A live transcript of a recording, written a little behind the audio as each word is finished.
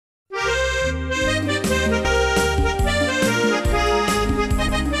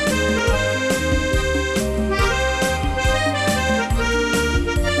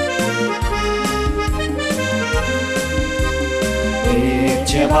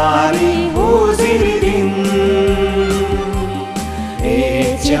বাড়ি হুজির দিন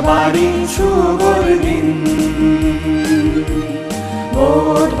এসেছে বাড়ি শুভর দিন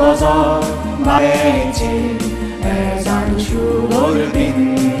ভোট বজর বাজছে এজান শুভর দিন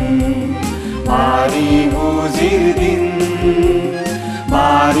বাড়ি হুজির দিন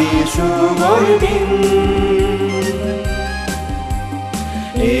বাড়ি শুভর দিন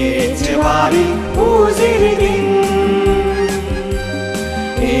এসেছে বাড়ি হুজির দিন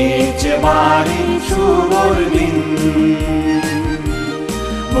এসেছে বাড়ি শুভর দিন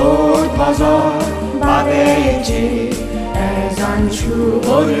ভোট বজর বাজছে এজান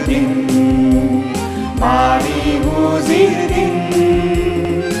শুভর দিন বাড়ি হুজির দিন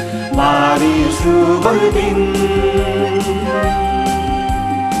বাড়ি শুভর দিন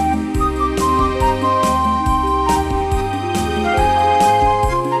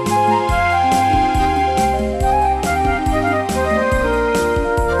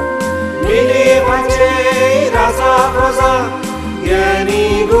মিলে বাঁচে রাজা প্রজা জ্ঞানী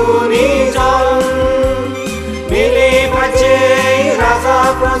গুণী জন মিলে বাঁচে রাজা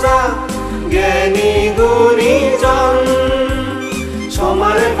প্রজা জ্ঞানী গুণী জন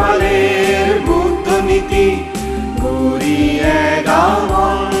সমার ফালের বুদ্ধ নীতি ঘুরিয়ে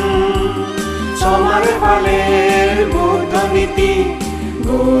গামন সমার ফালের বুদ্ধ নীতি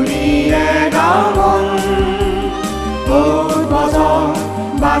ঘুরিয়ে গামন ভোট বজর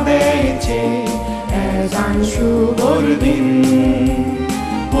বাজছে এজান শুভর দিন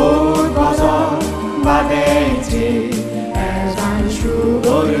ভোট বজর বাজছে এজান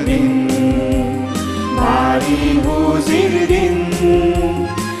শুভর দিন বাড়ি হুজির দিন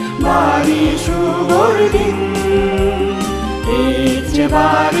বাড়ি শুভর দিন এসেছে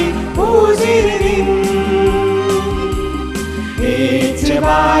বাড়ি হুজির দিন এসেছে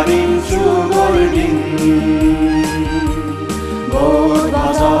বাড়ি শুভর দিন ভোট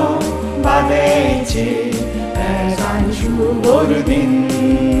বজর বাজছে এজান শুভর দিন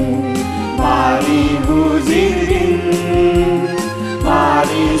বাড়ি হুজির দিন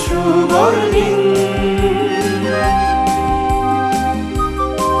বাড়ি শুভর দিন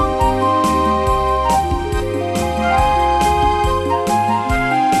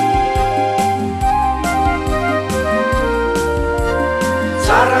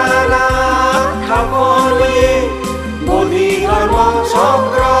সারা রাত খাবলিয়ে মোদি ধর্ম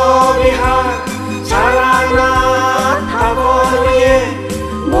চক্র বিহার সারা রাত খাবলিয়ে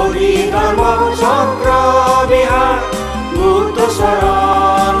মোদি ধর্ম চক্র বিহার বুদ্ধ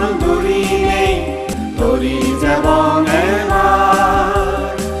শরণ দূরি নেই তরি যেমন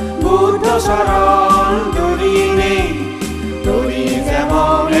এবার বুদ্ধ শরণ দূরি নেই তরি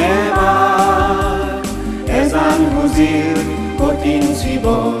যেমন এবার এজান হুজির কঠিন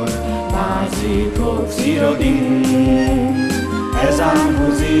শিবর বাজি হোক চিরদিন এজান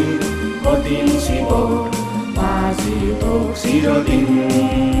হুজির কঠিন শিবর বাজি হোক চিরদিন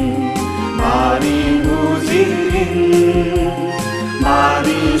বাড়ি হুজির দিন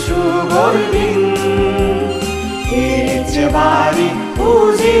বাড়ি শুভর দিন এসেছে বাড়ি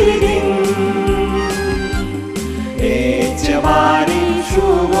হুজির দিন এসেছে বাড়ি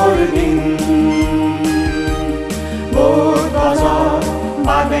শুভর দিন ভোট বজর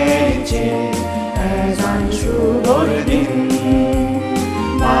বাজছে এজান শুভর দিন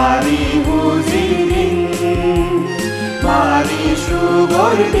বাড়ি হুজির দিন বাড়ি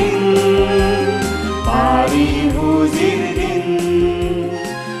শুভর দিন বাড়ি হুজির দিন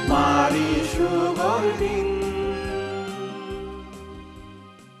বাড়ি শুভর দিন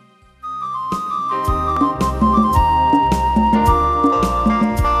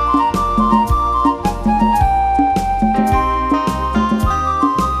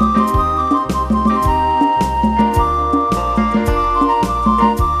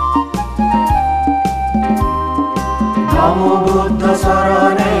নমো বুদ্ধ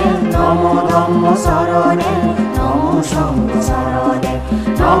শরণে নমো ধম্ম শরণে নমো সংঘ শরণে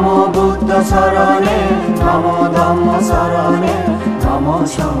নমো বুদ্ধ শরণে নমো ধম্ম শরণে নমো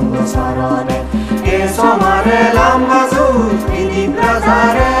সংঘ শরণে এ সমারে লম্বাজু বিধি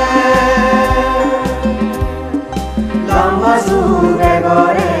প্রচারে লম্বাজু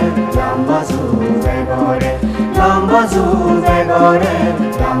বেগরে লম্বাজু বেগরে লম্বাজু বেগরে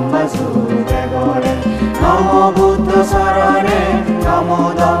লম্বাজু বেগরে নমো বুদ্ধ শরণে নমো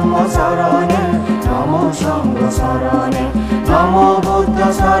ধম্ম শরণে নমো সংঘ শরণে নমো বুদ্ধ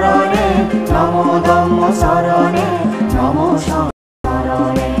শরণে নমো ধম্ম শরণে নমো সংঘ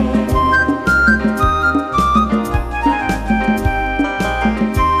শরণে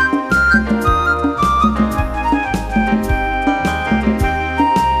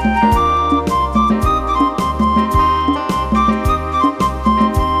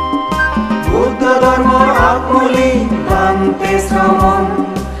আকমলি ভাঙতে শ্রমণ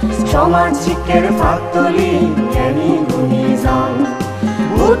সমাজ শিক্ষের ফাঁকতলি জ্ঞানী গুণীজন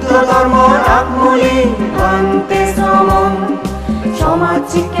বুদ্ধ ধর্ম আকমলি ভাঙতে শ্রমণ সমাজ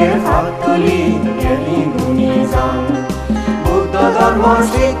শিক্ষের ফাঁকতলি জ্ঞানী গুণীজন বুদ্ধ ধর্ম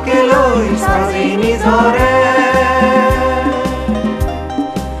শিক্ষে লই সাজি নিজরে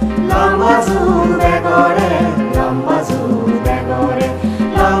লম্বা জুড়ে গড়ে লম্বা জুড়ে গড়ে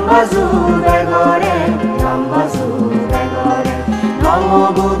লম্বা জুড়ে গড়ে লম্বা জুড়ে গড়ে নম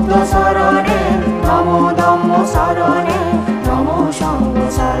বুদ্ধ শরণে নম ধম্ম শরণে নম সঙ্গ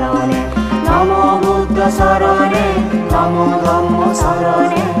শরণে নম বুদ্ধ শরণে নম ধম্ম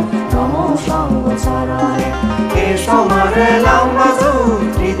শরণে নম সঙ্গ শরণে এ সমারে লম্বা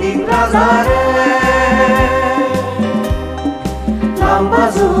জুড়ি রাজারে লম্বা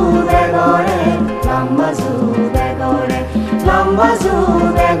জুড়ে গড়ে লম্বা জুড়ে গড়ে লম্বা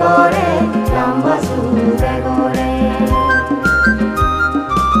জুড়ে গড়ে লম্বা জুড়ে গড়ে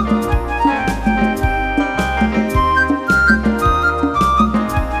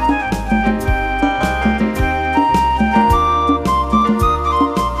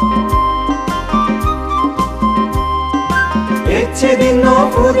সেদিন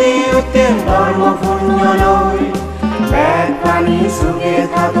ফুদি উঠতে ধর্ম পুণ্য লই ব্যাগ পানি সুগে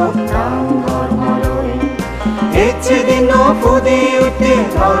থাকত নাম ধর্ম লই সেদিন ফুদি উঠতে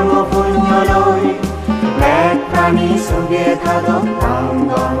ধর্ম পুণ্য লই ব্যাগ পানি সুগে থাকত নাম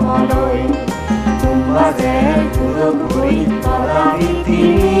ধর্ম লই কুম্বাজে পুরো ঘুরি তদাবি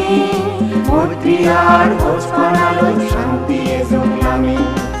তিনি মৈত্রী আর ঘোষ বানালই শান্তি এজলামি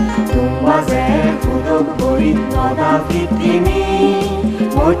কুম্বাজে পুরো ঘুরি তদাবি তিনি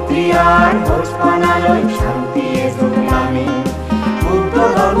মৈত্রী আর ঘোষ বানালই শান্তি এজলামি বুদ্ধ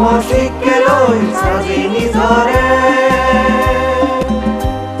ধর্ম শিক্ষে লই সাজি নিজরে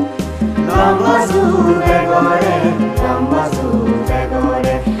লম্বা জুড়ে গড়ে লম্বা জুড়ে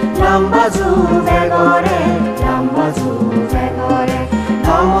গড়ে লম্বা জুড়ে গড়ে লম্বা জুড়ে গড়ে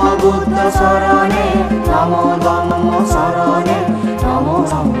নম বুদ্ধ শরণে নম ধম্ম শরণে নম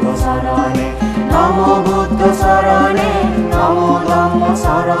সঙ্গ শরণে নম বুদ্ধ শরণে নম ধম্ম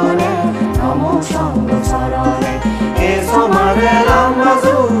শরণে নম সঙ্গ শরণে এ সমারে লম্বা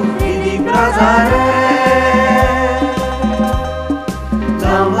জুড়ি রাজারে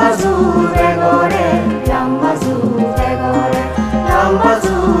লম্বা জুড়ে গড়ে লম্বা জুড়ে গড়ে লম্বা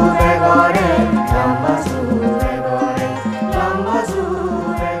জুড়ে গড়ে লম্বা জুড়ে গড়ে লম্বা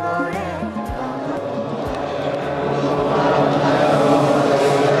জুড়ে গড়ে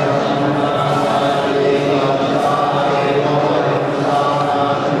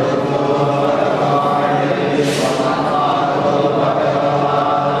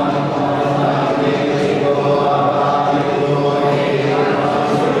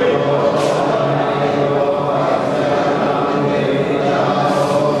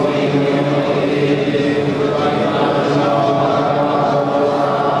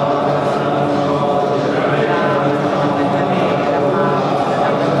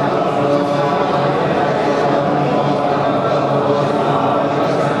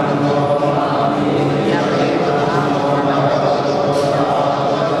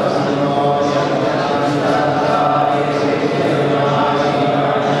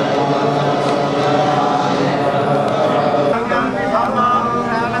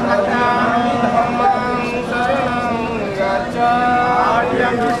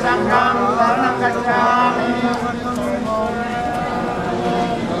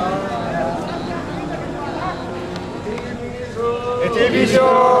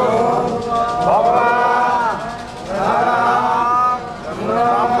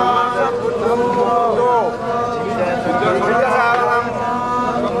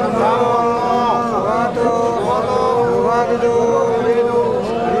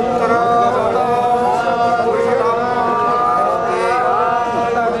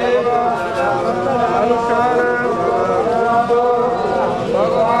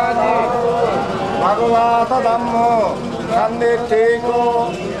Bhagavata Dhammo Sandhitiko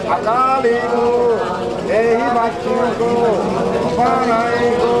Akaliku Ehi Bhaktiku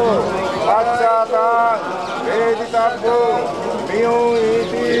Upanayiko Pachatang Veditabbo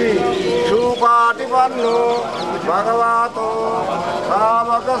Miyuiti Shupatipanno Bhagavato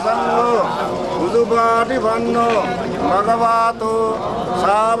Savaka Sangho Udupatipanno Bhagavato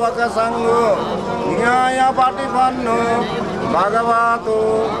Savaka Sangho Nyaya Patipanno Bhagavato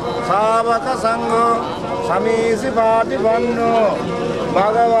Savaka Sangho Samisi Patipanno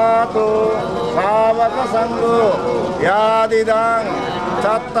Bhagavato Savaka Sangho Yadidang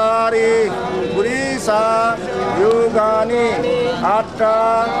চাত্তারি পুরিসা युगानि अट्टा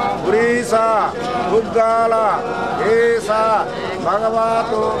पुरीसा उद्गाला एसा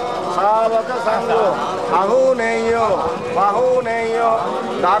भगवतो सावक संगो अहुनेयो बाहुनेयो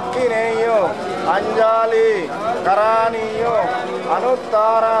दाक्षिणेयो Anjali करानियो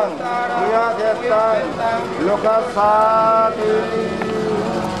अनुत्तरं नियतेतं लोकसाति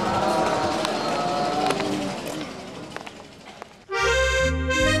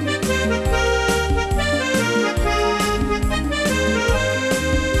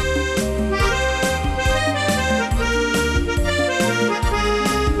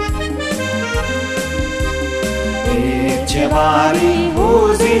Ecebari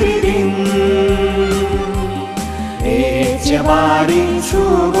huzirdin Ecebari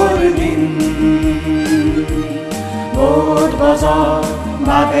shugurdin Bod bazar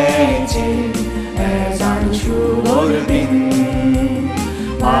badece ezan shugurdin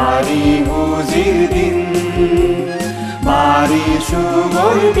Bari huzirdin Bari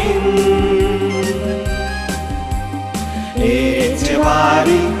shugurdin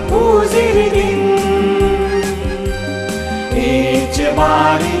Ecebari huzirdin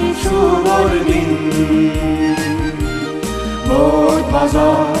Ecebari shugurdin Bod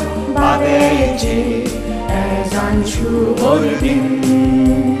bazar badece ezan shugurdin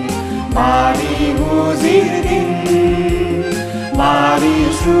Bari huzirdin Bari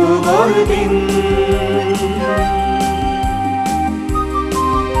shugurdin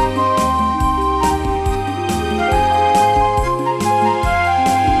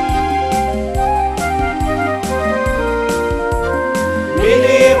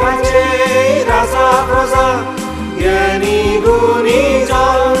Rasa prosa জ্ঞানী গুণী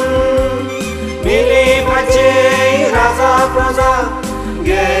জন মিলে বাঁচে রাজা প্রজা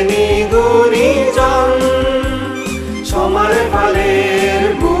জ্ঞানী গুণী জন সমার ফালের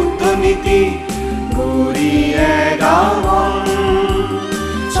বুদ্ধ নীতি ঘুরিয়ে গামন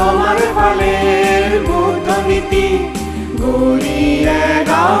সমার ফালের বুদ্ধ নীতি ঘুরিয়ে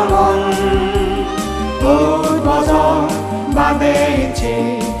গামন বহুত বছর বাদেছে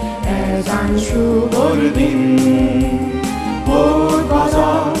ezan shugurdin Bod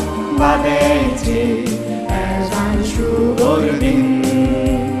bazar badece ezan shugurdin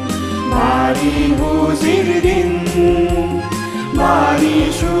Bari huzirdin Bari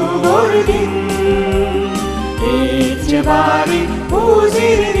shugurdin Ecebari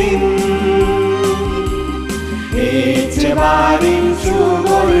huzirdin Ecebari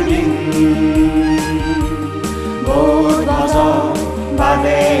shugurdin Bod bazar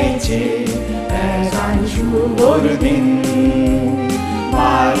badece ezan shugurdin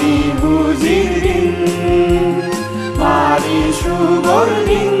Bari huzirdin Bari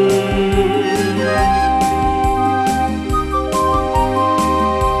shugurdin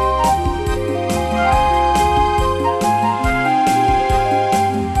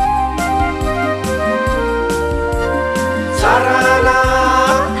sarana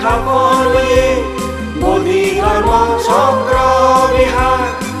khaponye bodhi dharma sakra bihar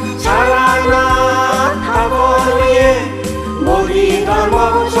sarana khaponye bodhi dharma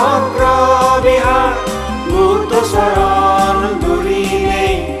sakra bihar buddha saran duri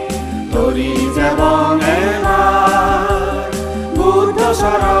nei tori jabon ebar buddha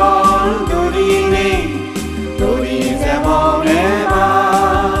saran duri nei tori jabon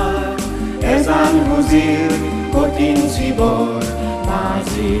ebar ezan huzir kotin sibor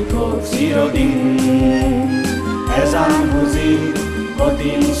mazi thok sirodin ezan huzir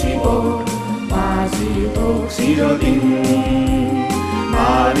kotin sibor mazi thok sirodin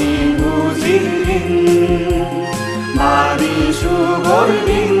Bari huzirdin Bari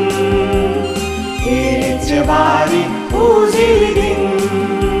shugurdin Ecebari huzirdin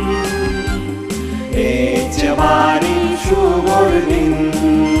Ecebari shugurdin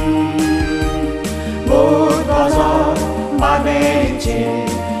Bod bazar badece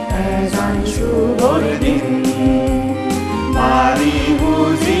ezan shugurdin Bari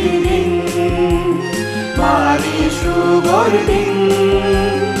huzirdin Bari shugurdin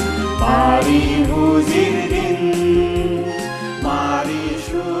Bari huzirdin Bari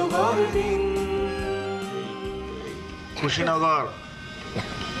shugurdin Kushinagar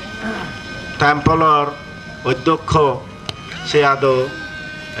টেম্পলৰ অধ্যক্ষ সে আদৌ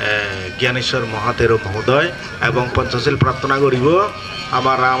জ্ঞানেশ্বৰ মহাতের মহোদয় এবং পঞ্চশীল প্রার্থনা করিব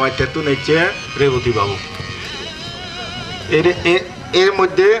আমার রামায় তেতু নিচ্ছে রেবতী বাবু এর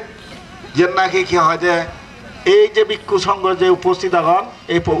মধ্যে যে নাকি কি হয় যে এই যে ভিক্ষু সংঘ যে উপস্থিত এখন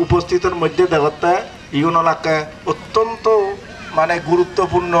এই উপস্থিতের মধ্যে দেখতে ইউনলাকে অত্যন্ত মানে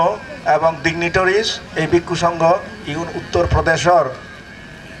গুরুত্বপূর্ণ এবং ডিগনিটারিজ এই ভিক্ষু সংঘ ইউন উত্তর প্রদেশের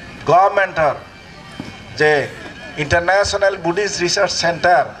গভর্নমেন্টর যে ইন্টারন্যাশনাল বুদ্ধিস্ট রিসার্চ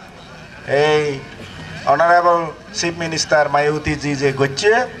সেন্টার এই অনারেবল চিফ মিনিস্টার মায়াবতীজি যে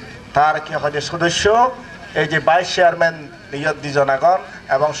গচ্ছে তার কি হয় যে সদস্য এই যে ভাইস চেয়ারম্যান ইয়ত দুজন আগন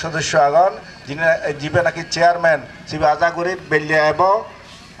এবং সদস্য আগন যিনি নাকি চেয়ারম্যান শিব আজাগুড়ির বেলিয়া এবং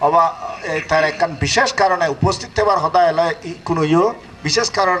অবা তার একখান বিশেষ কারণে উপস্থিত থাকার হতা এলে কোনো বিশেষ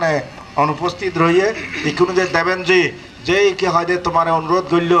কারণে অনুপস্থিত রয়ে ইকুনো যে দেবেন যে কি হয় যে তোমার অনুরোধ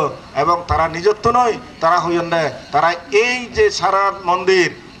করল এবং তারা নিজত্ব নয় তারা হইন তারা এই যে সারনাথ মন্দির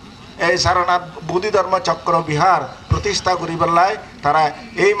এই সারনাথ বুদ্ধি ধর্ম চক্র বিহার প্রতিষ্ঠা করিবার তারা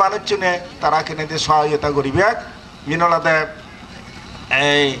এই মানুষজনে তারা কিনে যে সহায়তা করিবে মিনলাদে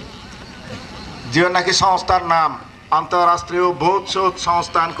এই যে নাকি সংস্থার নাম আন্তঃরাষ্ট্রীয় বৌদ্ধ শোধ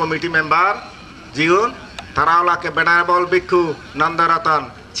সংস্থান কমিটি মেম্বার জীবন তারা ওলাকে বেনারবল ভিক্ষু নন্দরতন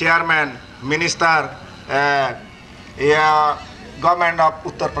chairman minister government of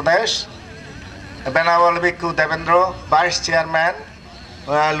Uttar Pradesh বেনারবল ভিক্ষু দেবেন্দ্র ভাইস চেয়ারম্যান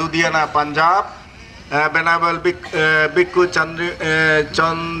লুধিয়ানা পাঞ্জাব বেনারবল ভিক্ষু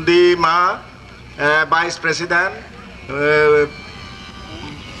চন্দিমা ভাইস প্রেসিডেন্ট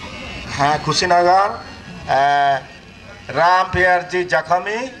হ্যাঁ কুশিনগর রাম পিয়ারজি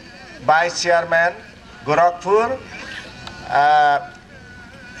জখমি ভাইস চেয়ারম্যান গোরখপুর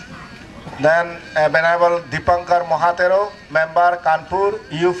দেন বেনারবল Dipankar মহাতেরো member Kanpur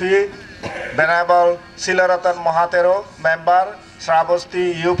UP বেনারবল শিলরতন মহাতেরো member Shravasti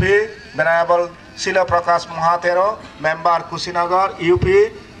UP বেনারবল শিলপ্রকাশ মহাতেরো member Kushinagar UP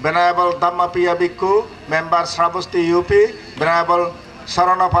বেনারবল দাম্মাপিয়া ভিক্ষু মেম্বার শ্রাবস্তি ইউপি বেনারবল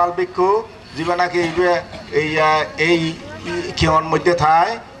শরণপাল ভিক্ষু যিবা নাকি এই কিয়ন মধ্যে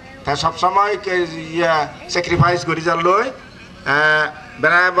থায় তা সবসময় স্যাক্রিফাইস করি যার লই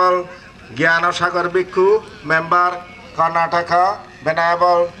বেনারবল জ্ঞানসাগর ভিক্ষু মেম্বার কর্ণাটকা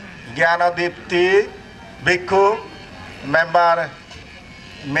বেনারবল জ্ঞানদীপ্তি ভিক্ষু মেম্বার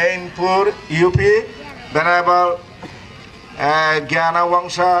মেইনপুর ইউপি বেনারবল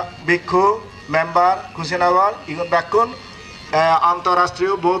জ্ঞানবংশ ভিক্ষু মেম্বার কুশিনগর ইগুন ব্যাকুন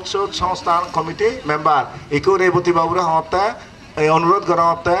আন্তঃরাষ্ট্রীয় বৌদ্ধ শোধ সংস্থান কমিটি মেম্বার একু রেবতী বাবুর হমতে অনুরোধ করা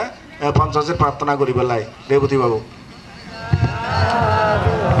হতে পঞ্চাশের প্রার্থনা করি পেলাই রেবতী বাবু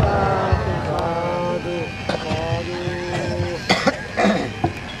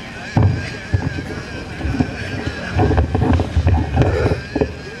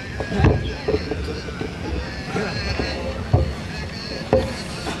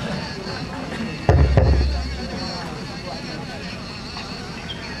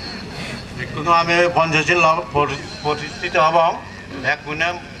আমি পঞ্চশীল প্রতিষ্ঠিত হব এক গুণে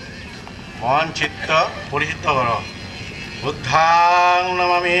মন চিত্ত পরিচিত কর বুদ্ধাং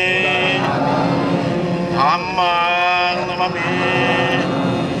নমামি ধাম্মাং নমামি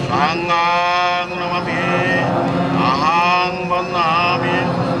সাংঘাং নমামি আহাং বন্দামি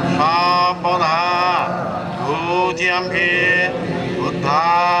সর্বদা পূজয়ামি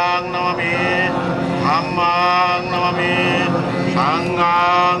বুদ্ধাং নমামি ধাম্মাং নমামি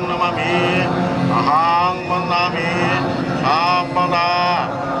সাংঘাং নমামি আহাং বন্দামি সর্বদা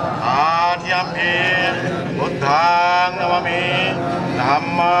আর্যামি বুদ্ধাং নমামি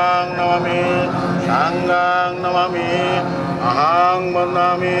ধাম্মাং নমামি সাংঘাং নমামি আহাং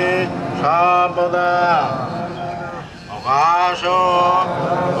বন্দামি সর্বদা অকাশ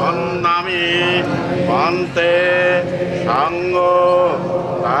বন্দামি বন্তে সাঙ্গ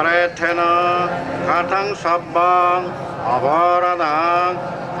তারেথেন কাঠং সব্বাং অবরদাং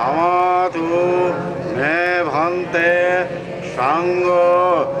অমধু মে ভন্তে সাঙ্গ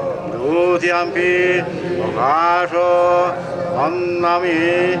দুধিয়াম্পি প্রকাশ বন্দামি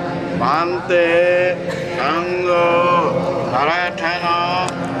ভান্তে সাঙ্গ তারেথেন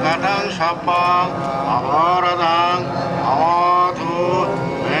কাঠং সব্বাং অবরদাং অমধু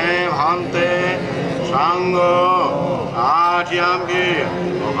মে ভন্তে সাঙ্গ আঠিয়াম্পি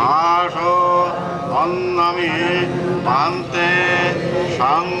প্রকাশ বন্দামি ভান্তে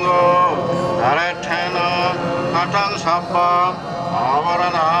সাঙ্গ তারেথেন কাঠং সব্বাং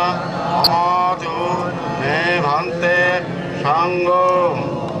অবরদাং অমধু মে ভন্তে সাঙ্গ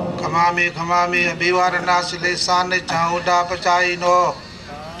खमामि अभिवारणाशिले साने चाउडा पचाइनो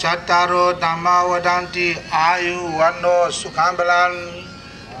चट्टारो धम्मा वदन्ति आयु वन्नो सुखं बलं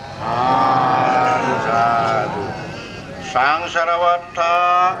সংসারবদ্ধা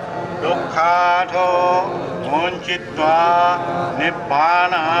দুঃখাধো মুঞ্চিত্বা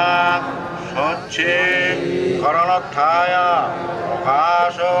নিব্বানাৎ সচ্ছে করণোত্থায়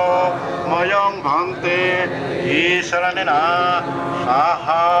প্রকাশ ময়ং ভন্তে ঈশ্বরেণা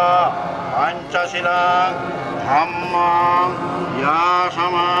সাহা পঞ্চশীলাং ধম্মাং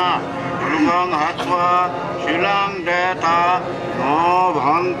야사마 불광하트와 신랑대타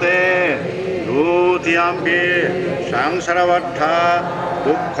노번테 루디암비 상사라와타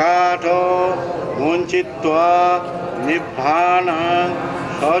두카토 문치트와 니파나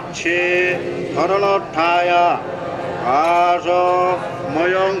서치 거론오타야 가서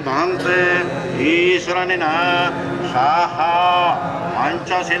모형 방태 이스라니나 사하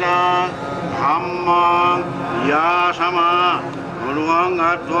만차시나 함망 야사마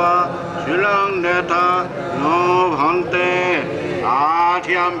무르왕아트와 신랑네타 노방태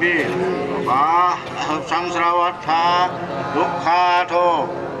아티암비 상스라와타 두카토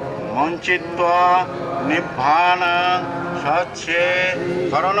먼치트와 니파나 서치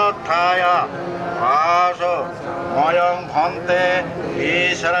거론오타야 가서 모형 번테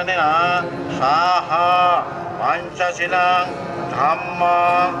이스라니나 사하 만차시랑 담마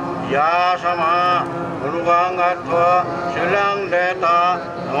야사마 무르광아트와 신랑대타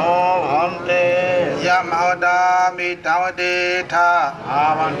노번테 야마오다 미타와데타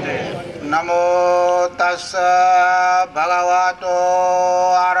아반테 나모 타스 바가와토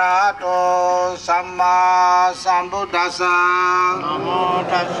아라토 삼마 삼부다사 나모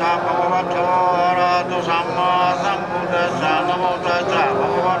타사 바가와토 아라토 삼마 삼부다사 나모 타사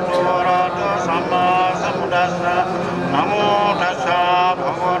바가와토 아라토 삼마 삼부다사 나모 타사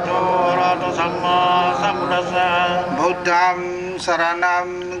바가와토 아라토 삼마 삼부다사 부담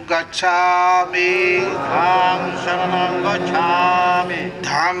사라남 가차미 강사랑 거차미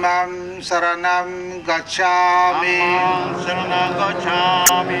담맘 사라남 가차미 강사랑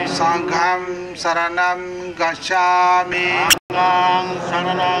거차미 상감 사라남 가차미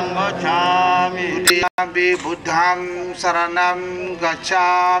강사랑 거차미 우디암비 부담 사라남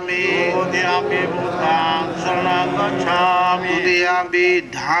가차미 우디암비 부담 사랑 거차미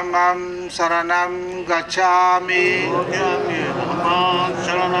우디암비 담맘 사라남 가차미 우디암비 담만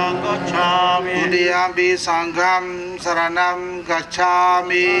사랑 거차미 우디암비 상감 사라남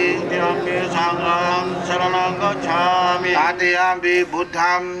가차미 우디암비 상감 사랑 거차미 아디암비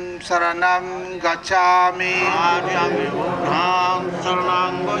부담 사라남 가차미 아디암비 부담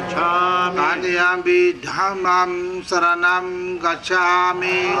사랑 거차미 아디암비 담맘 사라남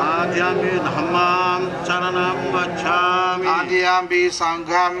가차미 아디암비 담만 사랑 거차미 아디암비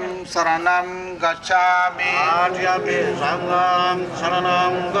상감 사라남 가차미 아디암비 상감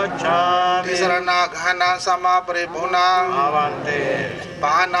사랑 거차미 티사라나 가나 사마 프리푸나 아반테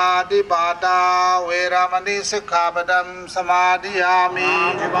바나디 바다 웨라마니 스카바담 사마디야미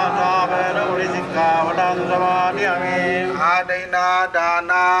아디바타 베르우리 시카바담 사마디야미 아데나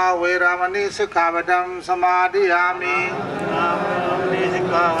다나 웨라마니 스카바담 사마디야미 베르우리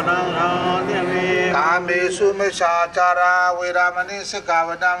시카바담 사마디야미 कामेषु मिषाचारा वीरामणि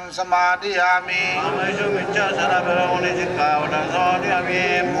सिखावदं समाधियामि कामेषु मिच्छाचारा बेरुणि सिखावदं समाधियामि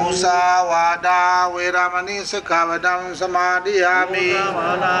मुसावादा वीरामणि सिखावदं समाधियामि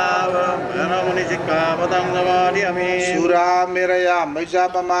बेरुणि सिखावदं समाधियामि सुरा मेरया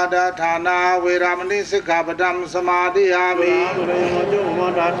मिषापमादा ठाना वीरामणि सिखावदं समाधियामि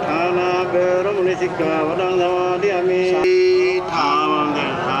ठाना बेरुणि सिखावदं समाधियामि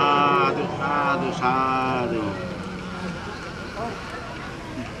साधु साधु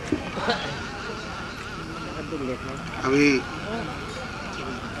अभी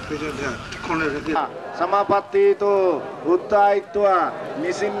samapatti itu uta itua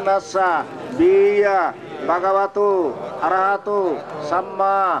nisinnasa biya bhagavato arahato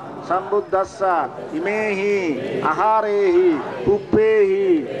samma sambuddhassa imehi aharehi pupehi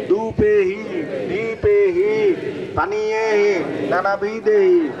dupehi dipehi paniyehi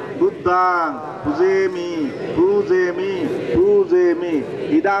nanabidehi buddhang pujemi pujemi pujemi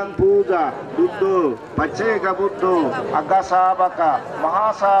idang puja buddho paceka buddho agasabaka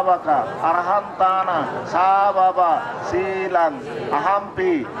mahasabaka arahantana sababa silang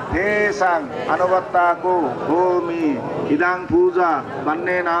ahampi desang anubattaku homi idang puja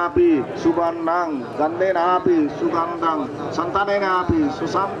bannenapi subannang gandenapi sugandang santanenapi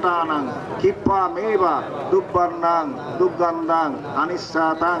susantanang kippa meva dubbannang duggandang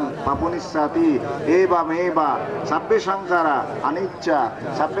anissatang papunissati eva meva sabbe sankara anicca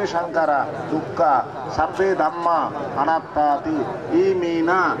sabbe sankara dukkha sabbe dhamma anattati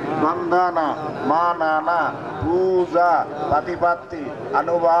imina bandhana manana puja patipatti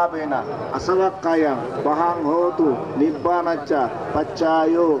anubhavena asavakkayam bahang hotu nibbanacha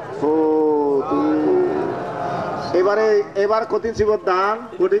paccayo hotu এবার কঠিন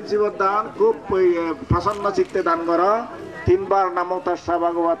শিবর দান খুব প্রসন্ন চিত্তে দান করো তিনবার নমো তাস্সা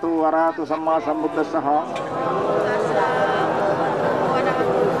ভগবতো অরহতো সম্মা সম্বুদ্ধস্সঃ Namo tassa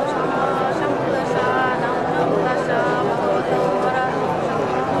bhagavato arahato samma sambuddhassa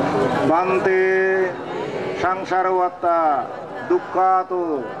Bante Sangsarawatta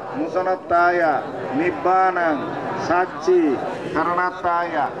Dukkhato Musanataya Nibbanang Sachi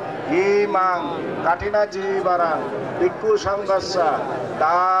Karanataya Imang Katina Jibarang Bhikkhu Sangassa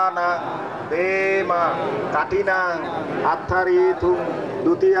Dana Dema Katinang Attaritum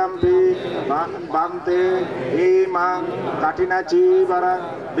Dutiyampi Bante Imang Katina Jibarang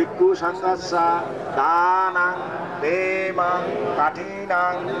Bhikkhu Sangassa Dana Dema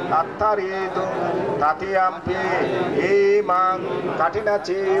Katinang Attaritum Tatiyampi Imang Katina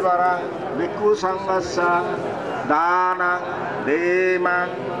Jibarang Bhikkhu Sangassa Dana Dema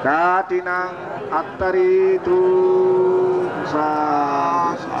Katinang Attaritum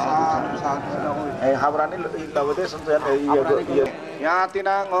Habrani lawade sanjan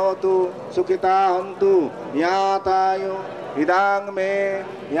yatinang hotu sukita hontu yatayo idang me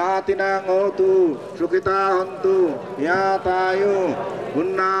yatinang hotu sukita hontu yatayo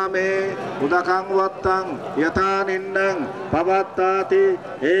unname udakang wattang yataninnang pavattati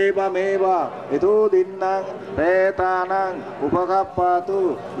evameva itu dinnang petanang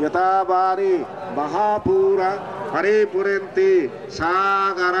upakappatu yatabari mahapura paripurenti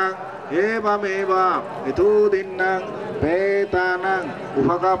sagarang evameva itu dinnang petanang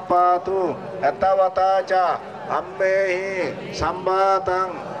upakappatu etawataca ammehi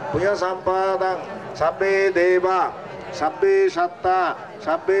sambatang punya sampadang sabbe deva sabbe satta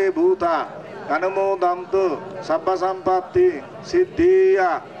sabbe bhuta anumodantu sabba sampatti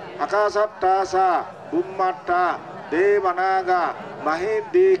siddhiya akasattasa bummatta devanaga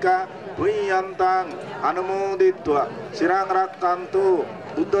mahiddika punyantang anumoditva sirang rakkantu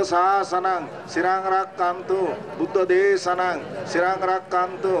Buddha sasanang sirang rakkantu Buddha desanang sirang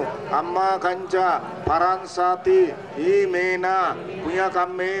rakkantu amma kanca paransati imena punya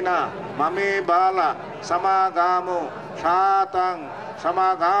kammena mame bala samagamo satang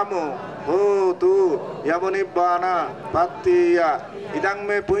samagamo hotu yamunibbana pattiya idang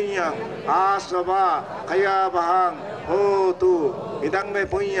me punyang asava kaya bahang hotu idang me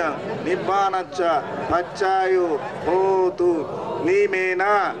punyang nibbanacha paccayo hotu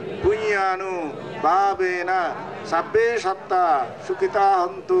nimena punyanu babena sabbe satta sukita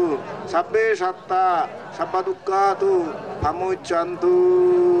hantu sabbe satta sabba dukkatu pamuccantu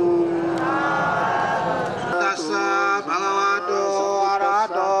Tassa bhagavato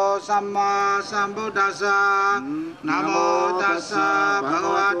arahato samma sambuddhassa namo tassa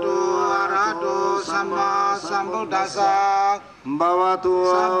bhagavato arahato samma sambuddhassa Bhavatu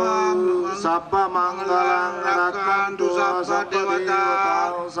sabba mangalang rakkantu sabba devata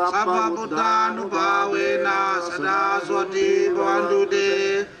sabba buddhanubhavena sada swati bhavantu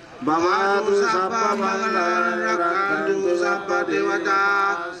te Bhavatu sabba mangalang rakkantu sabba devata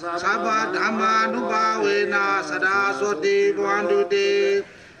sabba dhammanubhavena sada swati bhavantu te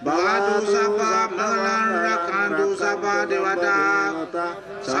Bhavatu sabba mangalang rakkantu sabba devata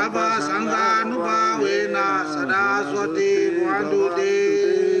sabba sanghanubhavena sada swati bhavantu te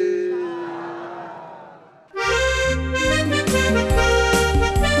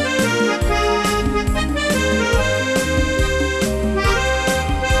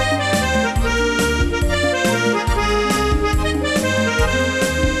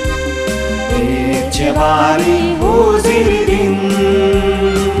Ecebari huzirdin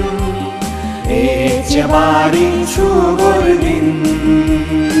Ecebari shugordin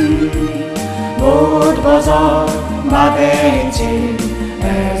Bod bazar badece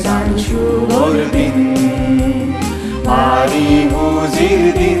ezan shugordin Bari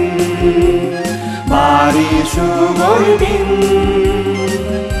huzirdin Bari shugordin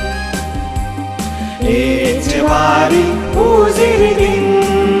Ecebari huzirdin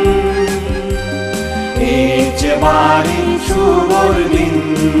Ecebari shugordin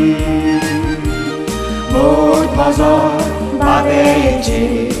Bod bazar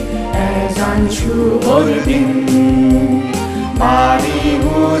badece ezan shugordin Bari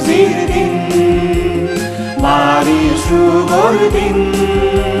huzirdin Bari shugordin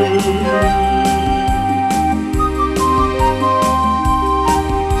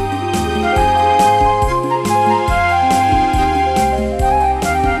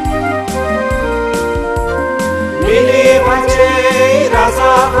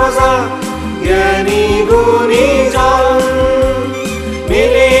Rasa praza Gyani guni jan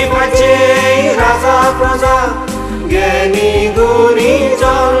Mili pache rasa praza Gyani guni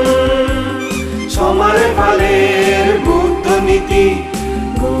jan Somar phaler buddha niti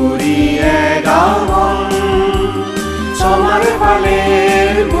Guriye gaman Somar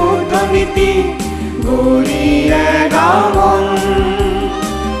phaler buddha niti Guriye gaman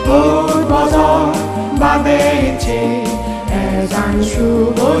Bod bazar badeche ezan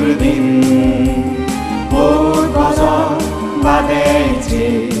শুভর দিন ভোর বছর বাদেছে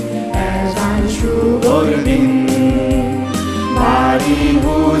এজান শুভর দিন বাড়ি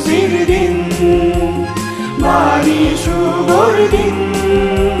বুঝির দিন বাড়ি শুভর দিন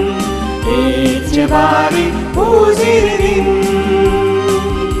ইচ্ছে বাড়ি বুঝির দিন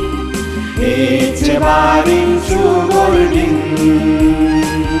ইচ্ছে বাড়ি শুভর দিন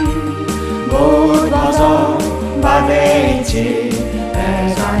ভোর বছর বাদেছে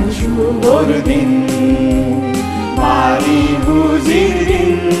এজান শুভর দিন বাড়ি বুঝির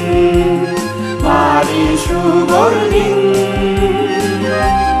দিন বাড়ি শুভর দিন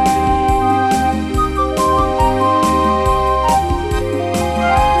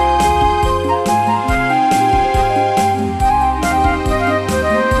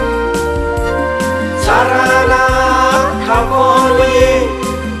সারানা খাবলে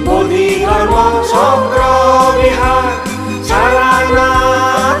মোদি ধর্ম চক্র বিহার সারানা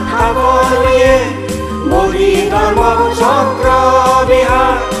খাবলে মোদি ধর্ম চক্র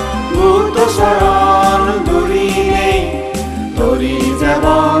বিহার বুদ্ধ শরণ দূরি নেই তরি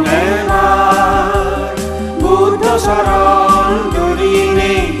যেমন এবার বুদ্ধ শরণ দূরি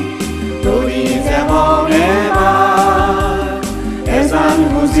নেই তরি যেমন এবার এজান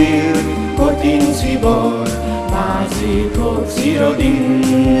বুঝির কঠিন জীবন মাঝি হোক চিরদিন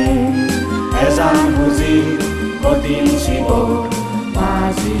এজান বুঝির কঠিন জীবন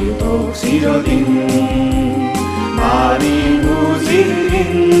মাঝি হোক চিরদিন বাড়ি বুঝির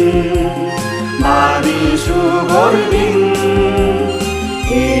দিন বাড়ি শুভর দিন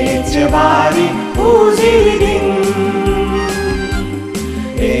ইচ্ছে বাড়ি বুঝির দিন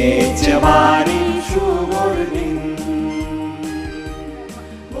ইচ্ছে বাড়ি শুভর দিন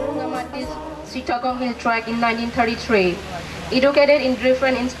Chittagong Hill Tract in 1933. Educated in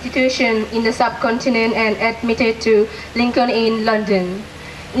different institutions in the subcontinent and admitted to Lincoln Inn, London.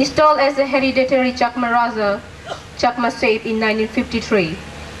 Installed as a hereditary Chakma Raja, Chakma Saif in 1953.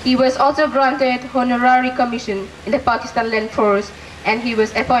 He was also granted honorary commission in the Pakistan Land Force and he was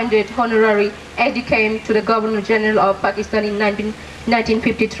appointed honorary aide-de-camp to the Governor General of Pakistan in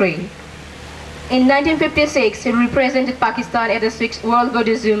 1953. In 1956, he represented Pakistan at the 6th World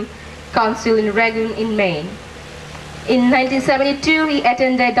Buddhism Council in Rangoon in May. In 1972, he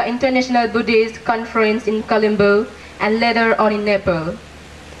attended the International Buddhist Conference in Colombo and later on in Nepal.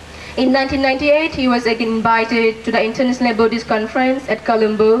 In 1998, he was again invited to the International Buddhist Conference at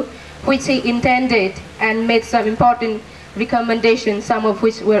Colombo, which he attended and made some important recommendations, some of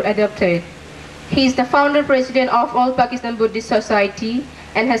which were adopted. He is the founder president of All Pakistan Buddhist Society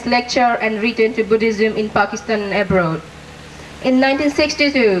and has lectured and written to Buddhism in Pakistan and abroad. In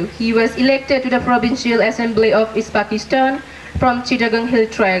 1962, he was elected to the Provincial Assembly of East Pakistan from Chittagong Hill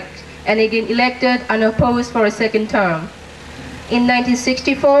Tract and again elected unopposed for a second term. In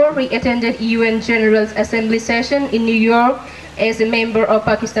 1964, he attended UN General Assembly session in New York as a member of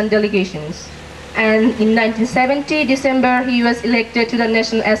Pakistan delegations. And in 1970, December, he was elected to the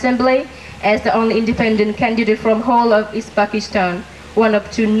National Assembly as the only independent candidate from whole of East Pakistan, one of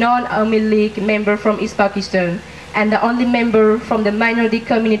two non-Army League members from East Pakistan, and the only member from the minority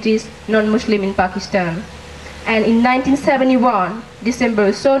communities non-Muslim in Pakistan. And in 1971,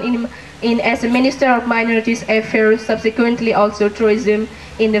 December, sworn in as a Minister of Minorities Affairs, subsequently also tourism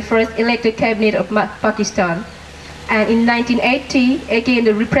in the first elected cabinet of Pakistan. And in 1980, again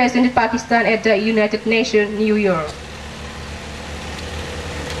represented Pakistan at the United Nations, New York.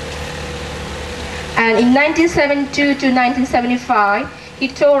 And in 1972 to 1975, he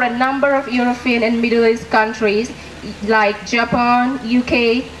toured a number of European and Middle East countries like Japan,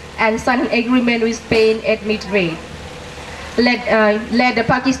 UK, and signed an agreement with Spain at Madrid. Led the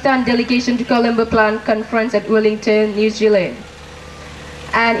Pakistan delegation to Colombo Plant Conference at Wellington, New Zealand.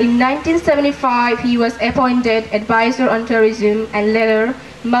 And in 1975, he was appointed advisor on tourism and later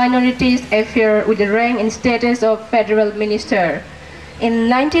minorities affairs with the rank and status of federal minister. In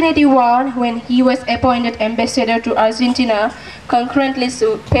 1981, when he was appointed ambassador to Argentina, concurrently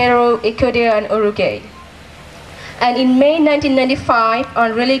to Peru, Ecuador, and Uruguay. And in May 1995,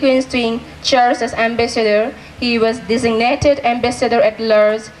 on relinquishing charge as ambassador, he was designated ambassador at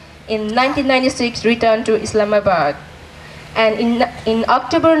large. In 1996, returned to Islamabad. And in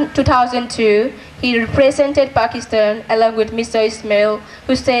October 2002, he represented Pakistan along with Mr. Ismail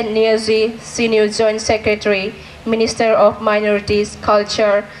Hussein Niazi, Senior Joint Secretary, Minister of Minorities,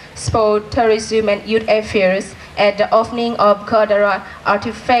 Culture, Sport, Tourism and Youth Affairs at the opening of Gadara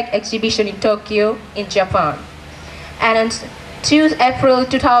Artifact Exhibition in Tokyo, in Japan. And on 2 April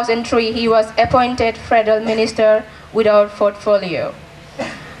 2003, he was appointed Federal Minister without portfolio.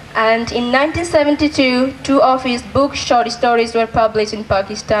 And in 1972, 2 of his book short stories were published in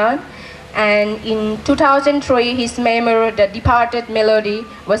Pakistan. And in 2003, his memoir, The Departed Melody,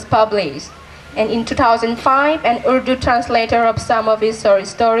 was published. And in 2005, an Urdu translator of some of his short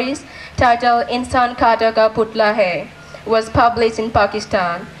stories, titled Insan Khata Ka Putla Hai, was published in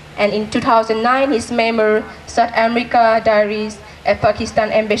Pakistan. And in 2009, his memoir, South America Diaries, a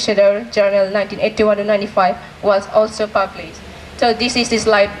Pakistan Ambassador, Journal 1981-95, was also published. So this is his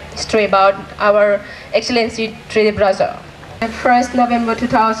life story about our Excellency Tridib Raja. On 1st November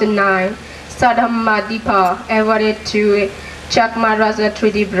 2009, Sadham Madipa awarded to Chakma Raja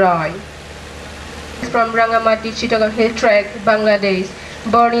Tridib Roy. From Rangamati, Chittagong Hill Tract, Bangladesh.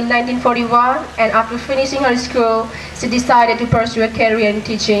 Born in 1941, and after finishing her school, she decided to pursue a career in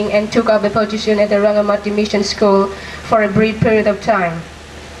teaching and took up a position at the Rangamati Mission School for a brief period of time.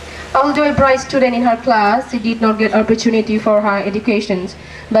 Although a bright student in her class, she did not get opportunity for her education,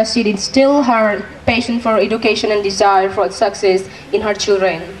 but she instilled her passion for education and desire for success in her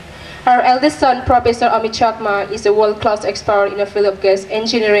children. Her eldest son, Professor Amit Chakma, is a world-class expert in the field of gas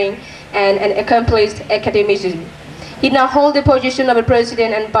engineering and an accomplished academician. He now holds the position of the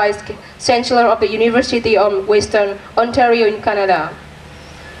President and Vice Chancellor of the University of Western Ontario in Canada.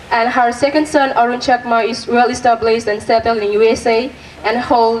 And her second son, Arun Chakma, is well established and settled in USA and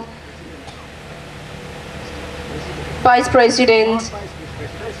holds Vice President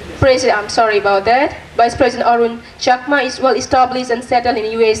Arun Chakma is well established and settled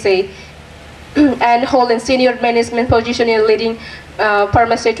in USA and holds a senior management position in a leading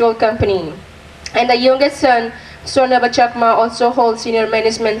pharmaceutical company. And the youngest son, Sonaba Chakma, also holds senior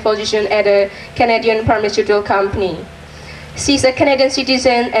management position at a Canadian pharmaceutical company. She is a Canadian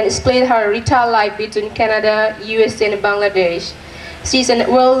citizen and split her retired life between Canada, USA, and Bangladesh. She is a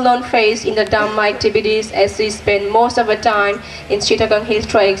well-known face in the Dhamma activities as she spends most of her time in Chittagong Hill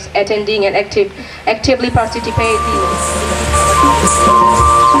Tracts, attending and actively participating.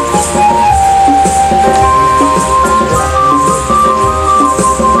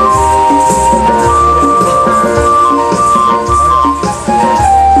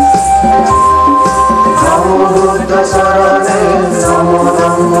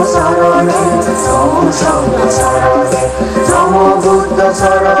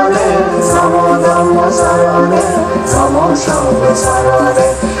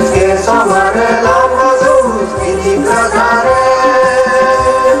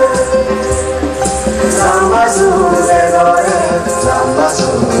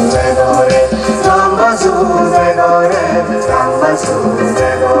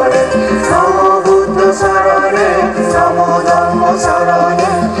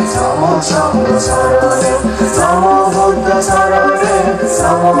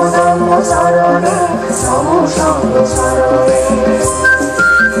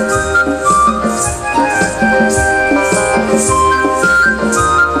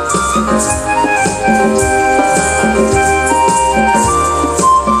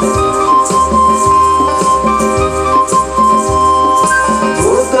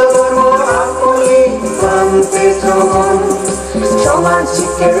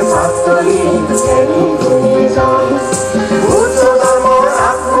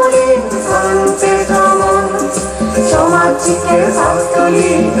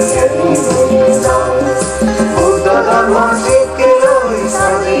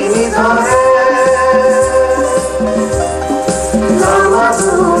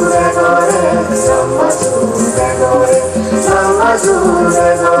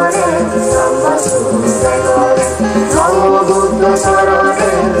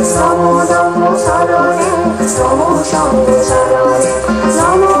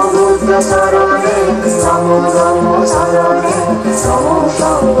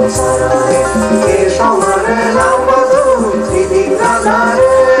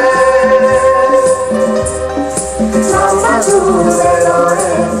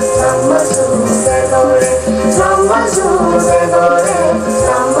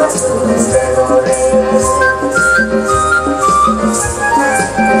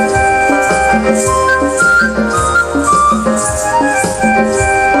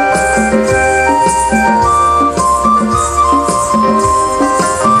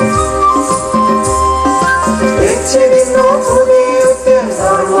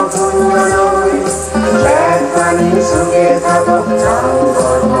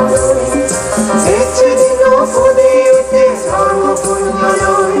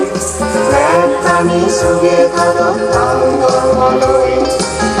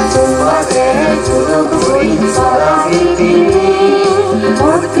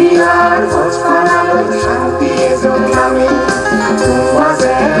 শান্তি এজন্য আমি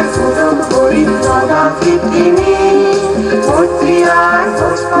তোমাদের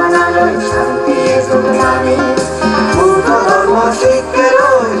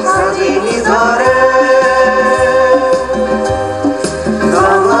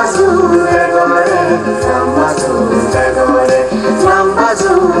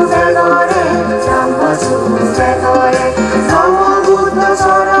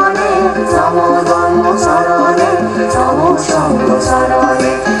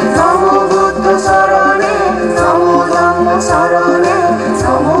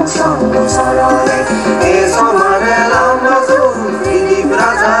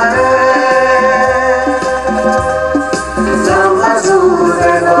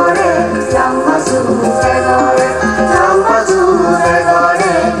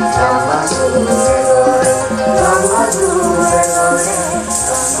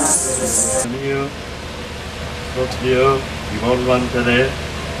সম্মানীয় শ্রদ্ধেয় বিমল বাঞ্চলে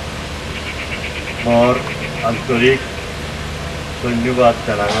মোৰ আন্তরিক ধন্যবাদ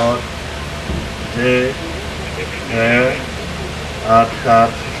জানাঙর যে আর তার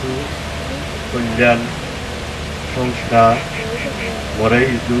শিশু কল্যাণ সংস্থা মরে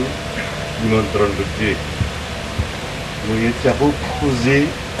ইদু নিমন্ত্রণ করছি মুই চাপু খুঁজি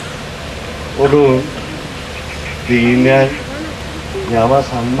ওরুন দিনাই আমার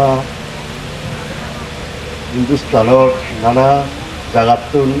সামনা হিন্দুস্তানের নানা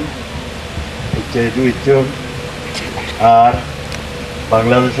জায়গাতুন ইচ্ছাইদু ইচ্ছন আর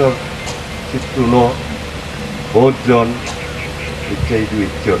বাংলাদেশের চিত্রুনো বহুতজন ইচ্ছাইদু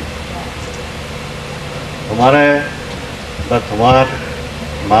ইচ্ছন তোমারে বা তোমার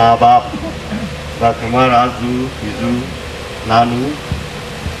মা বাপ বা তোমার আজু ইজু নানু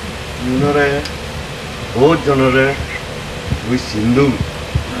ইউনরে বহুত জনরে মুই সিন্ধু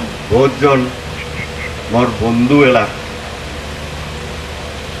বহুতজন মোর বন্ধু এলা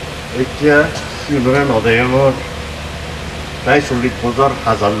এতিয়া সিউনরে নদেয়ঙর প্রায় 40 বছর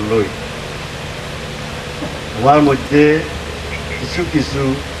হাজার লই আমার মধ্যে কিছু কিছু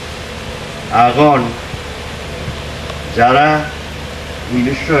আগন যারা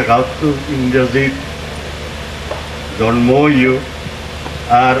 1971 ইংরেজিত জন্ম হইও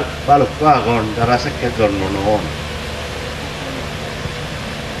আর বালক আগন যারা সাক্ষে জন্ম নহন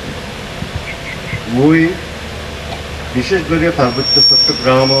মুই বিশেষ করে পার্বত্য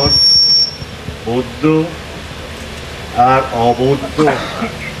চট্টগ্রামের বৌদ্ধ আর অবৌদ্ধ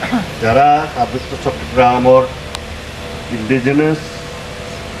যারা পার্বত্য চট্টগ্রামের ইন্ডিজিনাস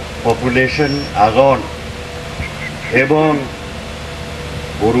পপুলেশন আগন এবং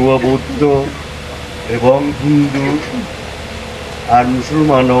বড়ুয়া বৌদ্ধ এবং হিন্দু আর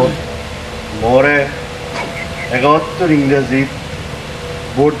মুসলমানও মরে 71 ইংরেজিত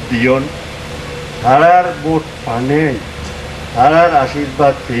ভোট দিয়ন তারার ভোট পানে তারার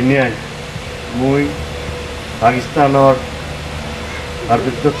আশীর্বাদ পেনে মুই পাকিস্তানের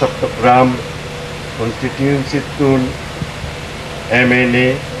পার্বত্য চট্টগ্রাম কনস্টিটিউয়েন্সিতুন MNA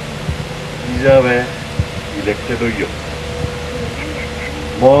হিসাবে ইলেক্টেড হইয়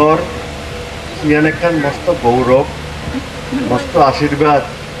মোর ইয়ান একখান মস্ত গৌরব মস্ত আশীর্বাদ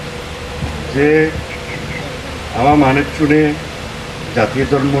যে আমার মানুষ শুনে জাতীয়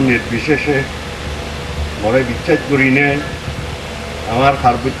ধর্ম নির্বিশেষে মরে বিশ্বাস করি নে আমার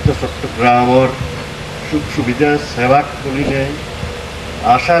পার্বত্য চট্টগ্রামের সুখ সুবিধা সেবা করি নে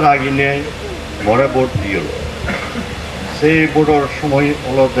আশা রাগি নে মরে ভোট দিল সেই ভোটের সময়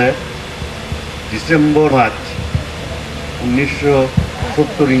হলতে ডিসেম্বর মাস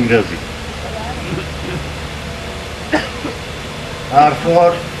 1970 ইংরেজি তারপর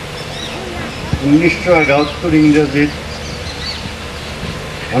 1971 ইংরেজিত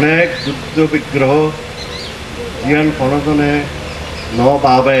অনেক যুদ্ধ বিগ্রহ জিয়ান কোনোজনে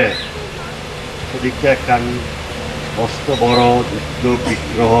নভাবে সেদিকে একখান মস্ত বড় যুদ্ধ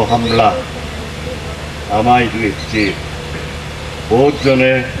বিগ্রহ হামলা আমায় দুয়েছে বহুত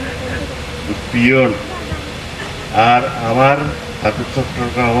জনে পিয়ন আর আমার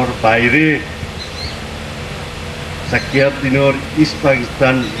চট্টগ্রামের বাইরে সাকিয়াত দিনের ইস্ট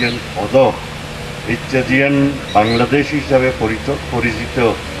পাকিস্তান জিয়ান পদ ইচ্ছা জিয়ান বাংলাদেশ হিসাবে পরিচিত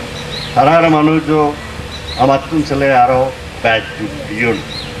তারার মানুষও আমার তুন ছেলে আরও ব্যাচ দিয়ন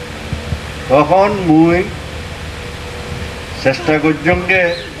তখন মুই চেষ্টা করজঙ্গে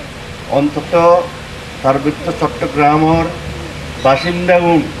অন্তত পার্বত্য চট্টগ্রামের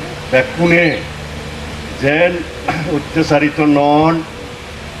বাসিন্দাগুন ব্যাকুনে যেন অত্যাচারিত নন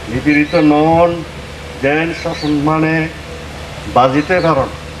নিপীড়িত নন যেন সসম্মানে বাজিতে পারন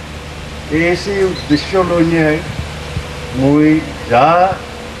এই উদ্দেশ্য লইয়ে মুই যা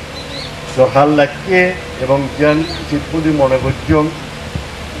দরকার লাগে এবং যেন উচিত বলে মনে করছম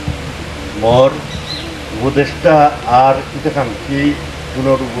মোর উপদেশটা আর এটা কাম কি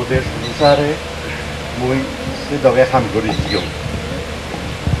পুনর উপদেশ অনুসারে মুই সে দগে কাম করি দিও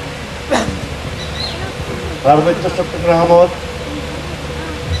পার্বত্য চট্টগ্রামত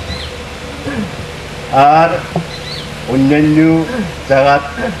আর অন্যান্য জায়গাত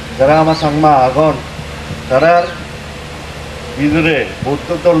যারা আমার সাংমা আগন তারার ভিতরে বৌদ্ধ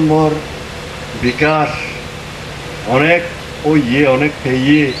ধর্মর বিকাশ অনেক অনেক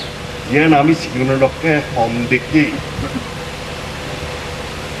পেয়ে যেন আমি সিগুণকে কম দেখি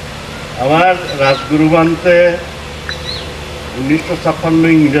আমার রাজগুরু বানতে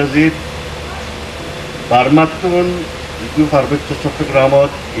 1956 ইংরেজিত বার্মাতুন যিটো পার্বত্য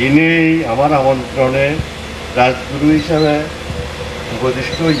চট্টগ্রামত এনেই আমার আমন্ত্রণে রাজগুরু হিসাবে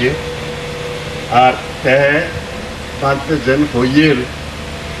উপদিষ্ট হইয়ে আর তে বানতে যেন হইয়ের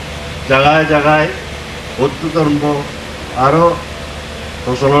জায়গায় জায়গায় বৌদ্ধ ধর্ম আরও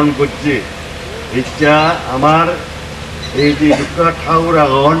প্রচলন করছে। ইচ্ছা আমার এই যে দুটা ঠাউর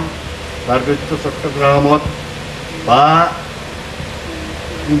আগন পার্বত্য চট্টগ্রামত বা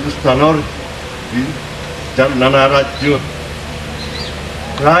হিন্দুস্তানের নানা রাজ্যত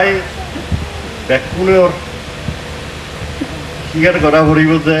প্রায় ব্যাকুণের স্বীকার করা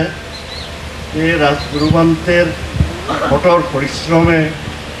পড়িব যে এই রাজগুরুবান্তের কঠোর পরিশ্রমে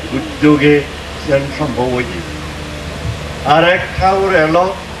উদ্যোগে সেন সম্ভব হয়েছে। আর এক ঠাউর এলো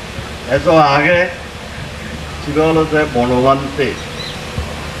এত আগে ছিল হলো যে বনবান্তে।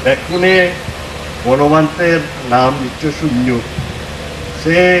 এখনে বনবান্তের নাম নিত্য শূন্য।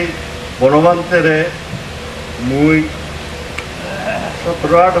 সেই বনবান্তেরে মুই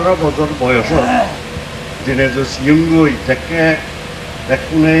 17-18 বছর বয়সত যেনে যে সিয়ঙ্গই তাকে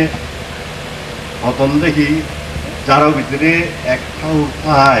এখনে হতন দেখি যার ভিতরে এক ঠাউর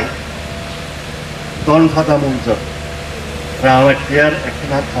ঠাই দন ফাটা মৌজা রামাটিয়ার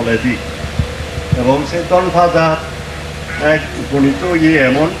একখানা থলে দি এবং সেই দন ফাটা এক গণিত ইয়ে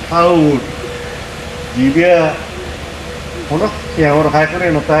এমন ঠাউর জিবে কোনো কেমন হাই করে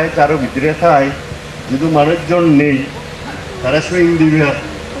নতায় যার ভিতরে খাই যদি মানুষজন নেই তারা সুইং দিবে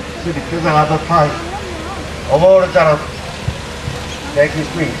সেদিকে জায়গাটা খাই অবর যারা একই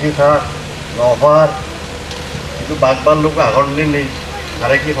সুইং থাক নভার কিন্তু বাগবার লোক আগরণে নেই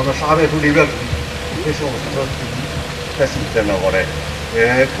তারা কি কোনো সাবে ফুলিবে এই সমস্ত চিন্তা না করে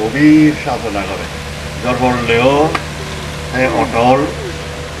গভীর সাধনা করে জ্বর বললেও অটল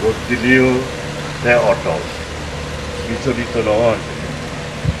রোদ দিলেও অটল বিচলিত নয়।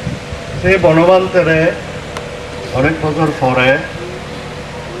 সেই বনবান্তেরে অনেক বছর পরে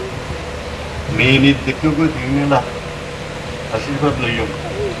মেয়ে দেখেও দিনে না আশীর্বাদ লইও।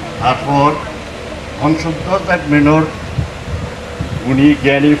 তারপর অনশুদ্ধ মেনর উনি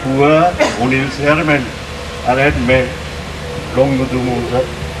জ্ঞানী ফুয়া উনির চেয়ারম্যান আর হেডম্যান রঙ্গদু মৌজা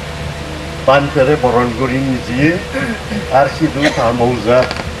বান্তারে বরণ করি নিজে আর সিধু তার মৌজা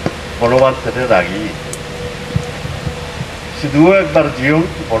বনবান্তারে রাগি সিধু একবার জীবন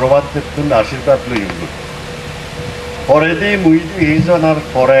বনবান্তের জন্য আশীর্বাদ লইল। পরে দিয়ে মুই এই জানার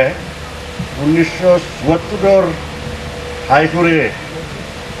পরে 1974 হাই করে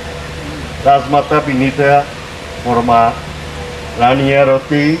রাজমাতা বিনীতা বর্মা, রানিয়া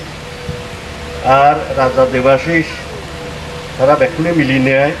রতি আর রাজা দেবাশিস তারা বেকুনে মিলি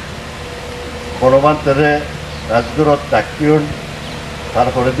নেয় বনবান্তারে রাজগুরত ডাকিয়ন।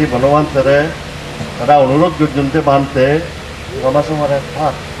 তারপরে দিয়ে বনবান্তারে তারা অনুরোধ পর্যন্ত বানতে রমা সমারে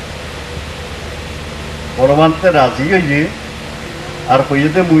থাক বনবান্তে রাজি হইয়ে আর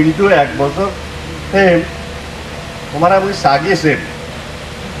হইতে মুই তো 1 বছর সেম তোমার আমি সাগিয়েছেন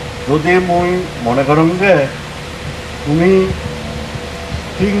যদি মুই মনে করুন যে তুমি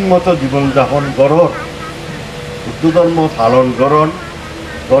ঠিক মতো জীবনযাপন করো বুদ্ধ ধর্ম পালন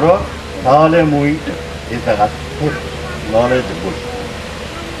করো তাহলে মুই এই জায়গা নহলে দেব।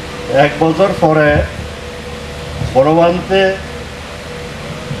 1 বছর পরে বনবান্তে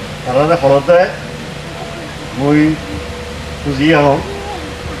তারা ফলতে মুই খুঁজি আহোঁ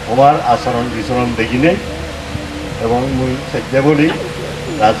আমার আচরণ বিচরণ দেখি নেই এবং মুই সত্য বলি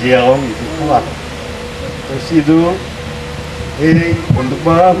রাজি আহোঁ ইটো খাবার তো সিধু এই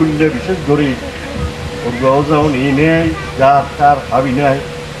বন্দুকমা বুললে বিশেষ করে ওর যাও নিয়ে নেয় যার তার ভাবি নাই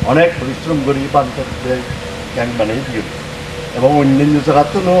অনেক পরিশ্রম করি বান্তে ক্যান বানিয়ে দিও এবং অন্যান্য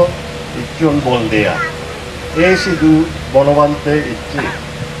জায়গাতেও একজন বল দেয়া এই সিধু বনবান্তে ইচ্ছে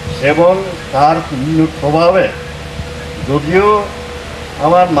এবং তার পুণ্য প্রভাবে যদিও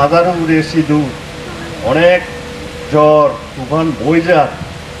আমার মাথার উপরে সিধু অনেক জ্বর তুফান বই যায়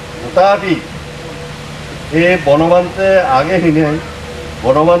তথাপি এ বনবান্তে আগে হিনে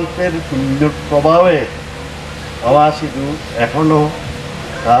বনবান্তের পুণ্যর প্রভাবে আমার সিধু এখনো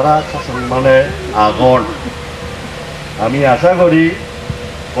তারা মানে আগন। আমি আশা করি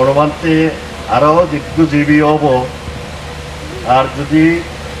বনবান্তে আরও দীর্ঘজীবী হব আর যদি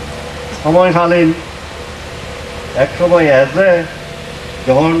সময়কালীন এক সময় এসে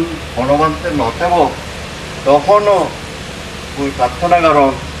যখন বনবান্তে নতেব তখনও ওই প্রার্থনা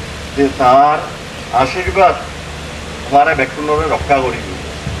করন যে তার আশীর্বাদ তোমারা ব্যক্তিরে রক্ষা করিব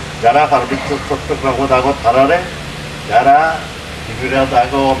যারা পার্বত্য চট্টগ্রামত আগত তারারে যারা ত্রিপুরাত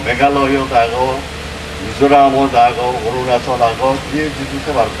আগ মেঘালয়ত আগ মিজোরামত আগ অরুণাচল আগ যে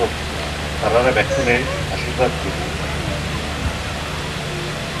যেতে পারত তারারে ব্যক্তিরে আশীর্বাদ দিব।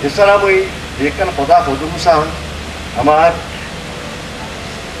 এছাড়া মই যেখানে কথা সদুম চান আমার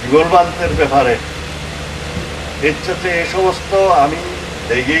যুগলবান্তের ব্যাপারে এর সাথে এ সমস্ত আমি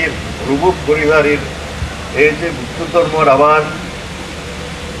দেখি রূপ পরিবারের এই যে বুদ্ধ ধর্মর আবার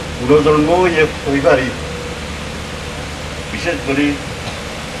পুনর্জন্ম হয়ে পারি বিশেষ করে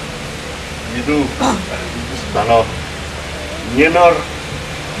যিটো স্থানত ইয়েনৰ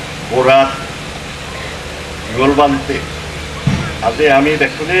বরাত বিমল বান্তে আজি আমি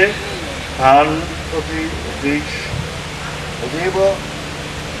দেখোনে স্থান প্রতি অতীব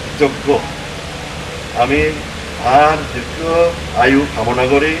যোগ্য আমি আর দীর্ঘ আয়ু কামনা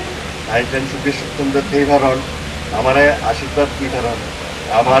করি আইটেন সুখী সুন্দর সেই ভারণ আমারে আশীর্বাদ কি ভারণ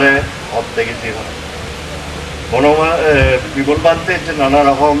আমারে অর্ধেকে সেই ভারণ বিমল বান্তে যে নানা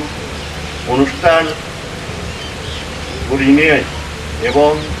রকম অনুষ্ঠান করি নিয়ে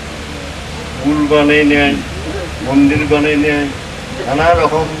এবং স্কুল বানিয়ে নেয় মন্দির বানিয়ে নেয় নানা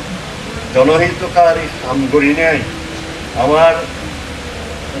রকম জনহিতকারী কাম করি নেয় আমার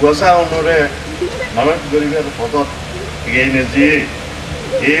কুয়াশা অনুরে মানব গরিবের পদত এগিয়ে নিয়ে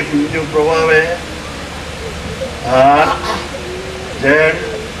এই পুণ্য প্রভাবে আর যে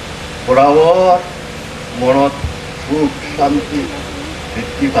বরাবর মনত সুখ শান্তি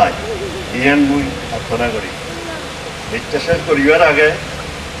বৃদ্ধি পায় ইয়ান মুই প্রার্থনা করি বিশ্বাস করিবার আগে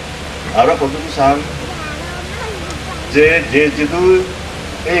আরো কতটুকু চান যে যেহেতু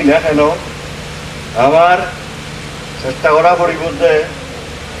এই না কেন আমার চেষ্টা করা পরিবর্তে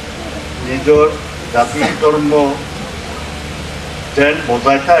নিজের জাতি ধর্ম যেন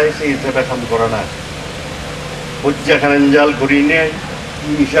বজায় থাকে সেই হিসেবে কাম করা না হজ্জা খানজাল করি নেয়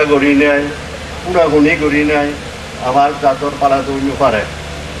হিংসা করি নেয় পুরাগুনি করি নেয় আমার জাতর পাড়া দৈন্য পারে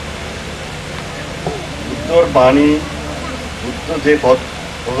বুদ্ধর বাণী বুদ্ধ যে পথ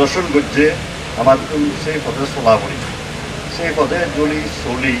প্রদর্শন করছে আমার সেই পথে চলা করি সেই পথে যদি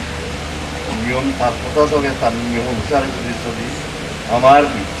চলি নিয়ম তার কথা সঙ্গে তার নিয়ম অনুসারে যদি চলি আমার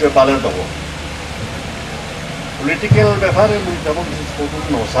মৃত্যু পালে দেব পলিটিক্যাল ব্যাপারে মুই তেমন কবুল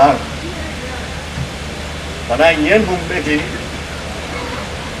নসার তারা ইয়েন ঘুমবে কি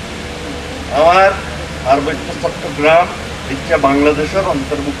আমার পার্বত্য চট্টগ্রাম এটা বাংলাদেশের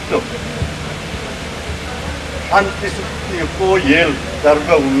অন্তর্ভুক্ত শান্তি চুক্তি ইয়েল তার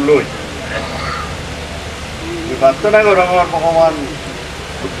উল্লয় প্রার্থনা করো আমার ভগবান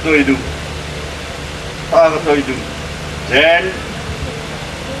বুদ্ধ হইদু স্বাগত হইদু যেন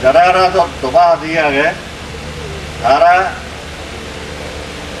যারা দবা দিয়ে আগে তারা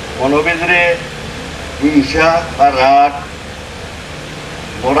মনোবিদরে হিংসা বা রাগ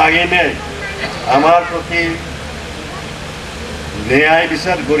বরাগি নেই আমার প্রতি ন্যায়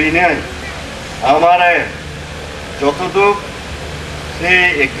বিচার করি নেয় আমারে যতটুক সেই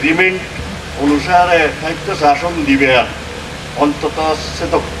এগ্রিমেন্ট অনুসারে সাহিত্য শাসন দিবে অন্তত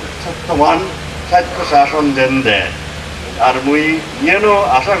সত্যমান সাহিত্য শাসন যেন দেয় আর মুই ইয়েনো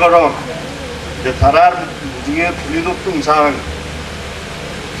আশা করম যে তারার বুঝিয়ে তুলি দত্তুম চাং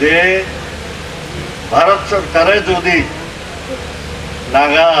যে ভারত সরকারে যদি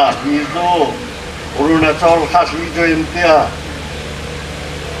নাগা মিজো অরুণাচল খাসি জয়ন্তিয়া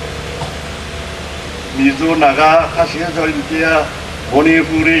মিজো নাগা খাসি জয়ন্তিয়া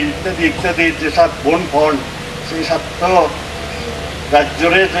মণিপুরে ইত্যাদি ইত্যাদি যে সাত বন ফন্ড সেই সাত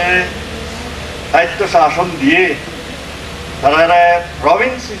রাজ্যরে যে সাহিত্য শাসন দিয়ে তারা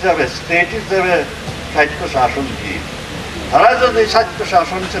প্রভিন্স হিসাবে স্টেট হিসাবে সাহিত্য শাসন দিয়ে তারা যদি সাহিত্য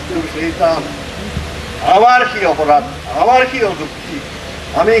শাসন ক্ষেত্রে সেইতাম আমার কি অপরাধ আমার কি অযুক্তি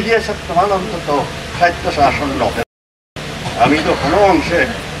আমি গিয়ে সত্যমান অন্তত সাহিত্য শাসন নয় আমি তো কোনো অংশে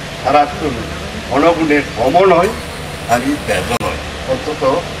তারা তো অনগুণে কম নয় আমি বেদ নয় অন্তত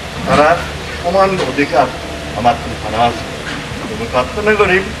তারা সমান অধিকার আমার থানা আছে আমি প্রার্থনা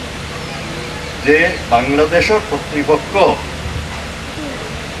করি যে বাংলাদেশের কর্তৃপক্ষ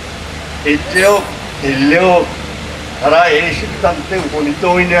এতেও খেললেও তারা এই সিদ্ধান্তে উপনীত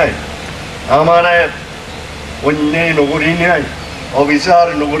হই নাই আমার অন্যায় নগরী নাই অবিচার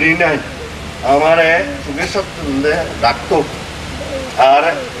নগরী নাই আমার সুখে সত্যে রাখত আর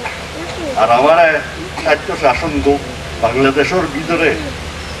আর আমার সাহিত্য শাসন বাংলাদেশের ভিতরে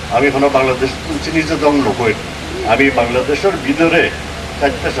আমি কোনো বাংলাদেশ চিনিতে দম নকই আমি বাংলাদেশের ভিতরে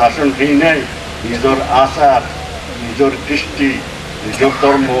সাহিত্য শাসন খেয়ে নাই নিজের আচার নিজের কৃষ্টি নিজের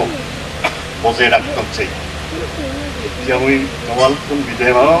ধর্ম বজায় রাখতে চাই এতিয়া আমি নবাল কোন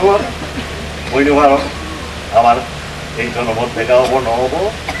বিদায় আমার মই নোভার আমার এই জনমত দেখা হব নহব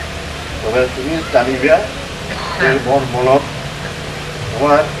তবে তুমি জানিবা মোর মনত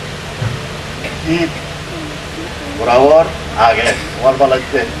তোমার কি বরাবর আগে তোমার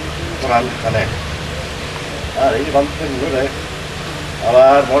বেলাতে কোরআন খানে আর এই বান্ধে ঘুরে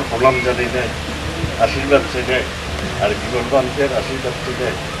আবার মোর প্রণাম জানি নেই আশীর্বাদ চাই নেই আর জীবন বান্ধের আশীর্বাদ চাই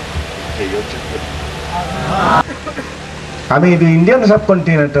নেই সেই হচ্ছে আমি ইন্ডিয়ান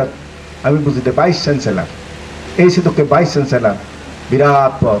সাবকন্টিনেন্টত আমি বুঝিতে ভাইস চ্যান্সেলার এই সিদ্ধকে ভাইস চ্যান্সেলার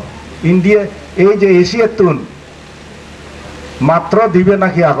বিরাট পথ ইন্ডিয়া এই যে এশিয়ার তুন মাত্র দিবে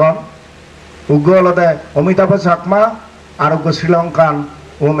নাকি এখন উগ্র হলদে অমিতাভ চাকমা আর শ্রীলঙ্কান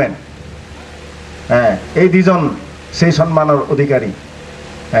ওমেন হ্যাঁ এই দুজন সেই সম্মানের অধিকারী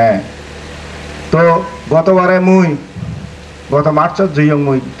হ্যাঁ তো গতবারে গত মার্চত জয়ং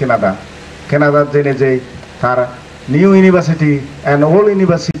মুই কেনাডার জেনে যে তার new university and old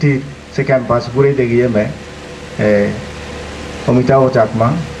university say campus ঘুরে দেখিয়ে মে অমিতাভ চাকমা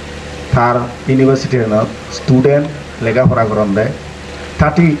তার ইউনিভার্সিটির স্টুডেন্ট লেখাপড়া করেন দেয়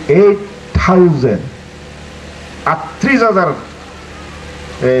 38,000 38,000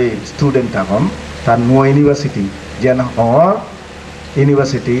 এই স্টুডেন্ট এখন তার নোয়া ইউনিভার্সিটি যেন হওয়ার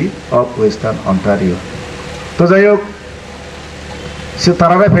ইউনিভার্সিটি অফ ওয়েস্টার্ন অন্টারিও তো যাই হোক সে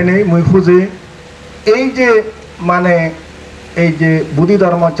তারারে ফেনে মুই খুঁজে এই যে মানে এই যে বুদ্ধি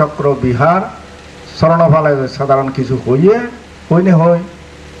ধর্ম চক্র বিহার শরণফালে সাধারণ কিছু হইনে হয়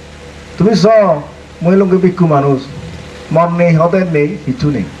তুমি চ মই লোকে ভিক্ষু মানুষ মন নেই হদের নেই কিছু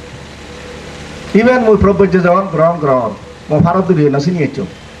নেই ইভেন মুই প্রবজ্য যাওয়ান গ্রহণ মো ভারত দিয়ে না চিনিয়েছ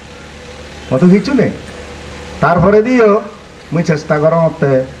মতো কিছু নেই তারপরে দিও মুই চেষ্টা করতে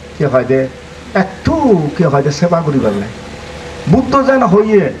কে হয় দে একটু কে হয় দে সেবা করি পারলে বুদ্ধ যেন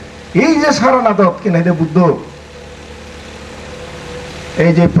হইয়ে এই যে সারনাথত কিনে দে বুদ্ধ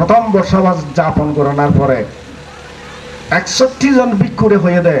এই যে প্রথম বর্ষাবাস যাপন করানোর পরে 61 জন ভিক্ষুরে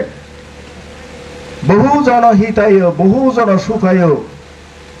হয়ে দেয় বহুজন হিতায় বহুজন সুখায়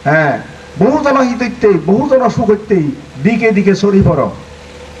হ্যাঁ বহুজন হিতৈতেই বহুজন সুখৈতেই দিকে দিকে ছড়ি পড়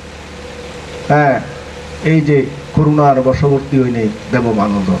হ্যাঁ এই যে করুণার বশবর্তী হই নেই দেব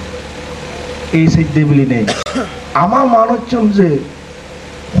মানব এই সিদ্ধি মিলি নেই আমার মানুষজন যে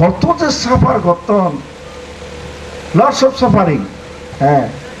কত যে সাফার গতন লটস অফ সাফারিং হ্যাঁ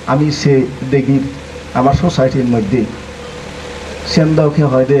আমি সে দেখি আমার সোসাইটির মধ্যে সেন্দাওকে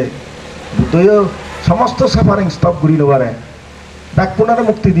হয় দে বুদ্ধও সমস্ত সাফারিং স্টপ ঘুরি নবারে ব্যাক পুনরে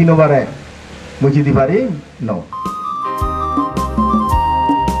মুক্তি দি নবারে মুখি দি পারি ন